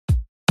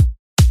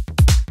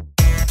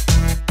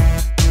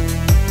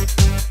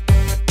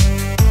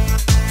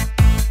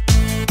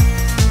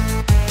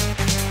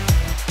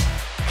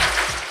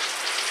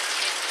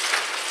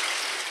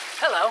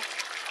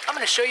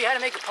show you how to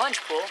make a plunge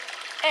pool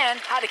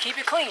and how to keep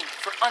it clean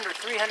for under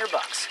 300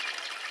 bucks.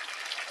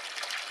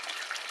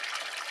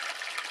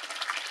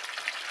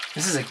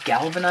 This is a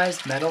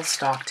galvanized metal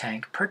stock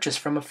tank purchased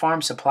from a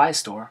farm supply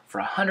store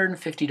for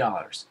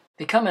 $150.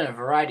 They come in a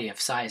variety of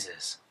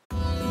sizes.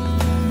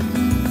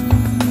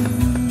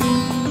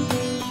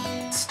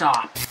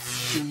 Stop.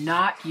 Do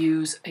not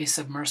use a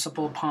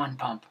submersible pond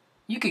pump.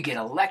 You could get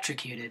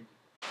electrocuted.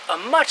 A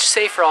much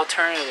safer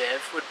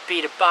alternative would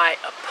be to buy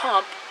a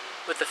pump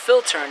with a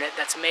filter in it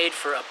that's made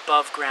for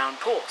above ground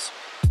pools.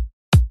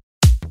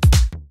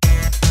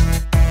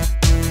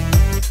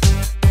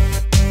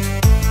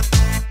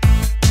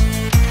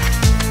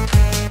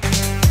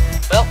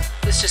 Well,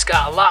 this just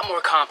got a lot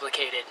more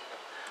complicated.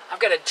 I've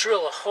got to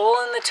drill a hole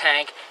in the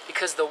tank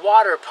because the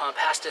water pump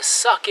has to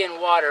suck in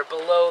water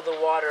below the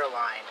water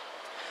line.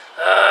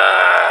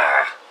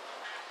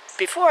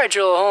 Before I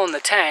drill a hole in the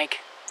tank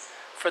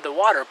for the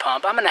water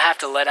pump, I'm going to have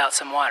to let out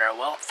some water.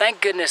 Well,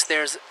 thank goodness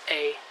there's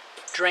a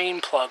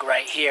drain plug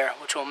right here,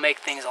 which will make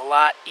things a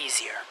lot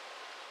easier.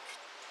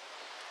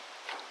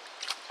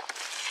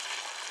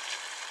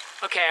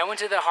 Okay, I went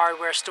to the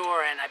hardware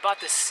store and I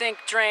bought the sink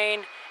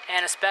drain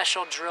and a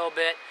special drill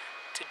bit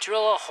to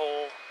drill a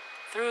hole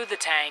through the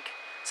tank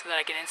so that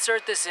I can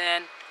insert this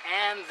in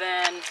and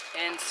then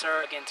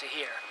insert into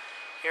here.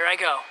 Here I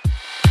go.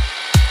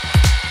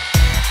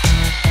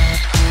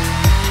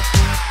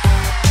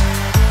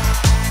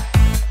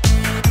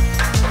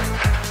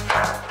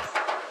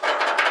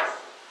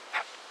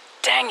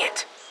 Dang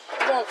it!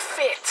 It won't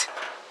fit!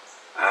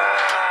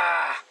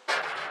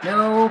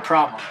 No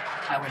problem.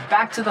 I went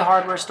back to the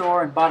hardware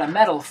store and bought a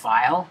metal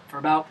file for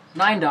about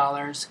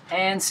 $9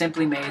 and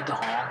simply made the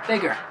hole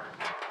bigger.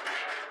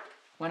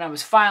 When I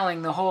was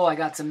filing the hole, I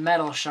got some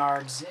metal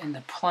shards in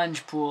the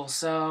plunge pool,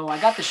 so I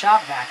got the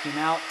shop vacuum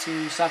out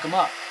to suck them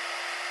up.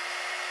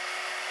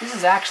 This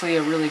is actually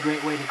a really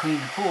great way to clean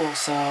the pool,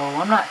 so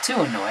I'm not too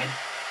annoyed.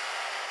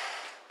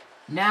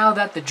 Now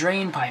that the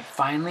drain pipe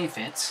finally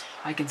fits,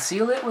 I can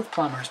seal it with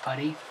plumber's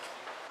putty,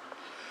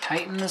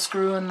 tighten the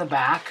screw in the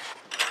back,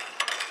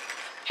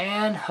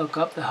 and hook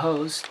up the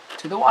hose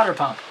to the water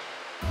pump.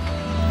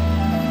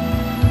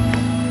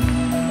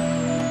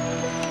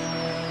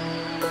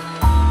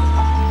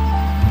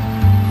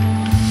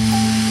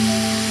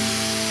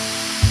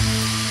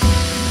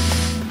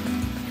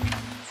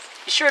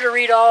 Be sure to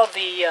read all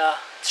the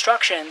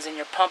instructions in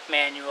your pump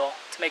manual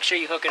to make sure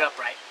you hook it up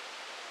right.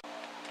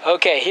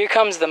 Okay, here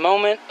comes the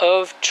moment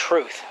of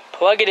truth.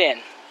 Plug it in.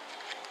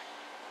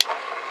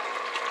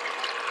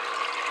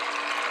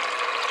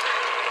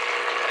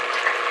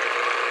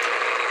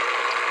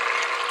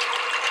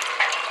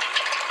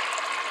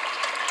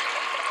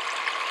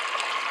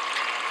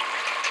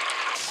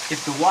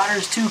 If the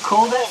water's too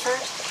cold at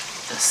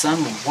first, the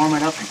sun will warm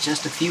it up in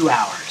just a few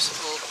hours.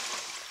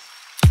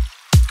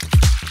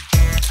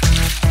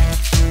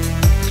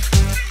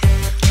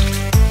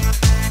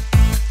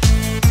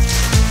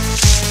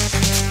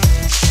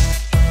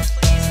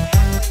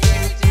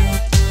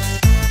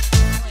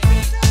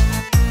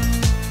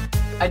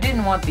 I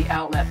didn't want the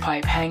outlet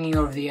pipe hanging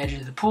over the edge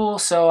of the pool,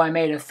 so I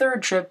made a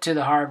third trip to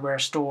the hardware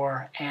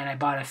store and I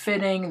bought a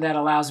fitting that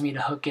allows me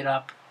to hook it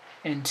up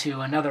into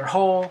another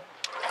hole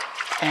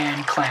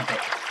and clamp it.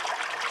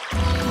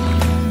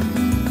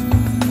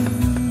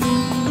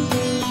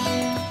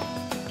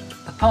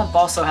 The pump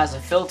also has a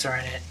filter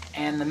in it,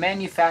 and the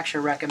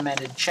manufacturer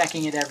recommended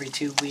checking it every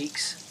 2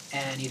 weeks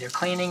and either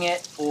cleaning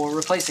it or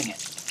replacing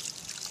it.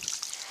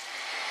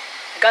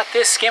 I got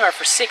this skimmer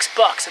for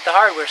 $6 at the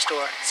hardware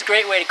store. It's a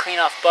great way to clean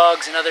off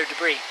bugs and other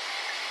debris.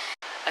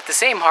 At the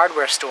same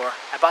hardware store,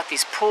 I bought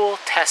these pool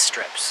test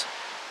strips.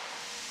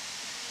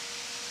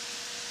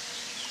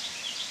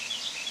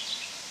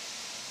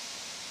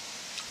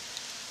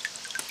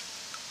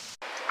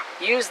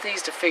 Use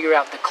these to figure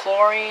out the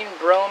chlorine,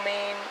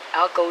 bromine,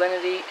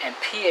 alkalinity, and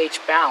pH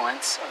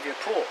balance of your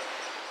pool.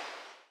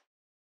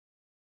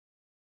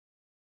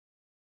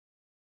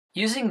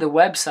 Using the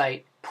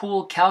website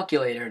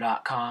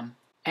poolcalculator.com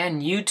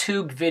and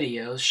YouTube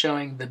videos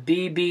showing the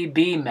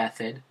BBB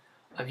method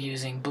of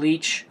using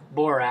bleach,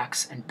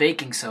 borax, and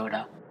baking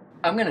soda,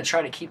 I'm going to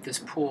try to keep this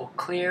pool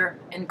clear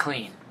and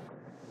clean.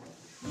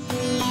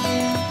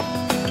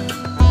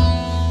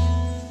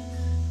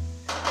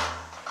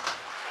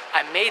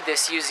 I made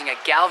this using a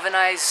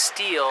galvanized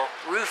steel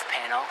roof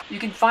panel. You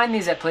can find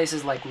these at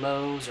places like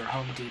Lowe's or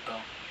Home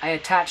Depot. I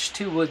attached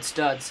 2 wood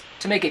studs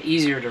to make it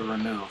easier to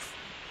remove.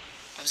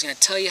 I was going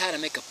to tell you how to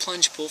make a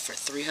plunge pool for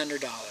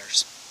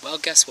 $300. Well,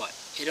 guess what?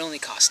 It only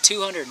cost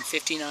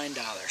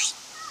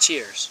 $259.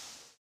 Cheers.